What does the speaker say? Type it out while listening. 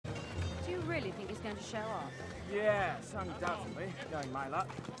really think he's going to show off? Yes, undoubtedly, knowing my luck.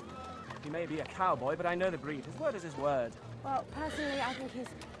 He may be a cowboy, but I know the breed. His word is his word. Well, personally, I think he's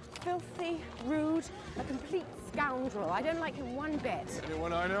filthy, rude, a complete scoundrel. I don't like him one bit.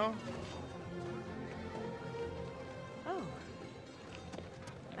 Anyone I know? Oh.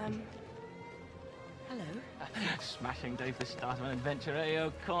 Hello. Smashing day for the start of an adventure, eh,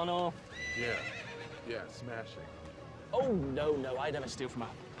 O'Connell? Yeah, smashing. Oh, no, I never steal from a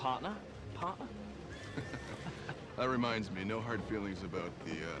partner. Partner? That reminds me, no hard feelings about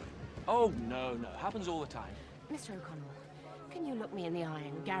the, Oh, no, happens all the time. Mr. O'Connell, can you look me in the eye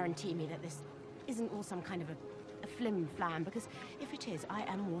and guarantee me that this isn't all some kind of a flim-flam? Because if it is, I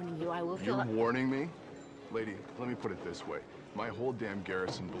am warning you, I will feel... You're warning me? Lady, let me put it this way. My whole damn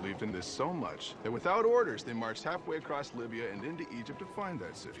garrison believed in this so much that without orders, they marched halfway across Libya and into Egypt to find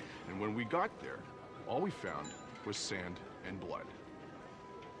that city. And when we got there, all we found was sand and blood.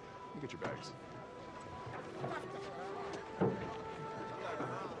 You get your bags.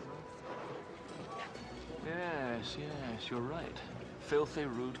 Yes, you're right. Filthy,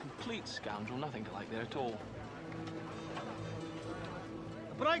 rude, complete scoundrel, nothing to like there at all.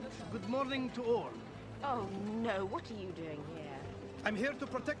 Bright, good morning to all. Oh, no, what are you doing here? I'm here to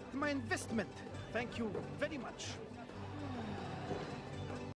protect my investment. Thank you very much.